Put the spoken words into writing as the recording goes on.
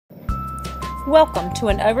Welcome to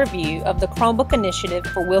an overview of the Chromebook initiative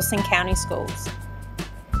for Wilson County Schools.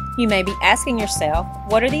 You may be asking yourself,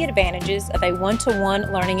 what are the advantages of a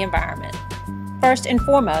one-to-one learning environment? First and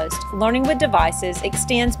foremost, learning with devices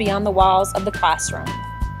extends beyond the walls of the classroom.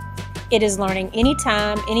 It is learning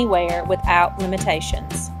anytime, anywhere, without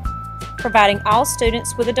limitations. Providing all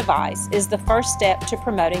students with a device is the first step to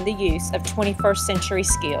promoting the use of 21st century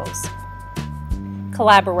skills.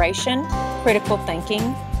 Collaboration, critical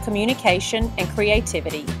thinking, communication, and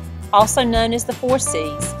creativity, also known as the 4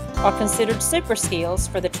 C's, are considered super skills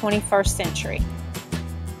for the 21st century.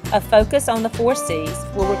 A focus on the 4 C's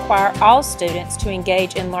will require all students to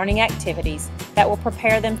engage in learning activities that will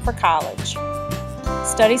prepare them for college.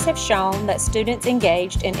 Studies have shown that students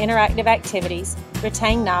engaged in interactive activities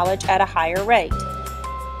retain knowledge at a higher rate.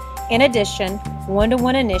 In addition,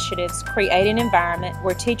 one-to-one initiatives create an environment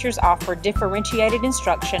where teachers offer differentiated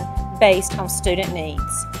instruction based on student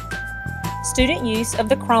needs. Student use of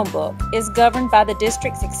the Chromebook is governed by the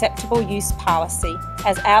district's acceptable use policy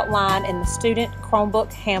as outlined in the Student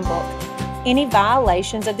Chromebook Handbook. Any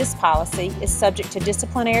violations of this policy is subject to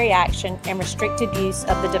disciplinary action and restricted use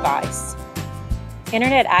of the device.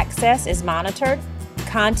 Internet access is monitored.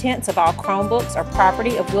 Contents of all Chromebooks are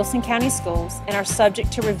property of Wilson County Schools and are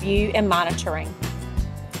subject to review and monitoring.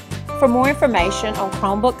 For more information on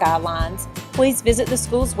Chromebook guidelines, please visit the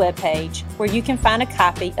school's webpage where you can find a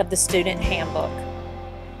copy of the Student Handbook.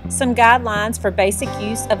 Some guidelines for basic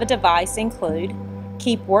use of a device include: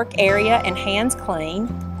 keep work area and hands clean,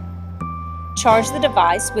 charge the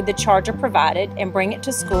device with the charger provided and bring it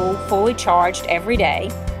to school fully charged every day,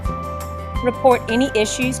 report any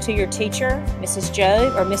issues to your teacher, Mrs.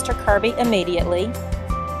 Joe or Mr. Kirby immediately,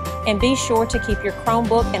 and be sure to keep your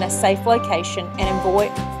Chromebook in a safe location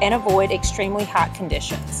and avoid extremely hot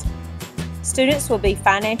conditions. Students will be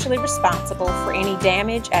financially responsible for any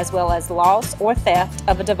damage as well as loss or theft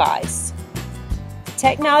of a device.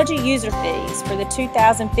 Technology user fees for the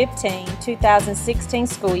 2015-2016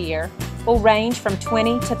 school year will range from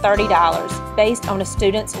 $20 to $30 based on a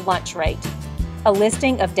student's lunch rate. A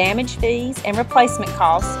listing of damage fees and replacement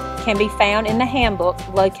costs can be found in the handbook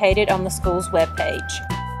located on the school's webpage.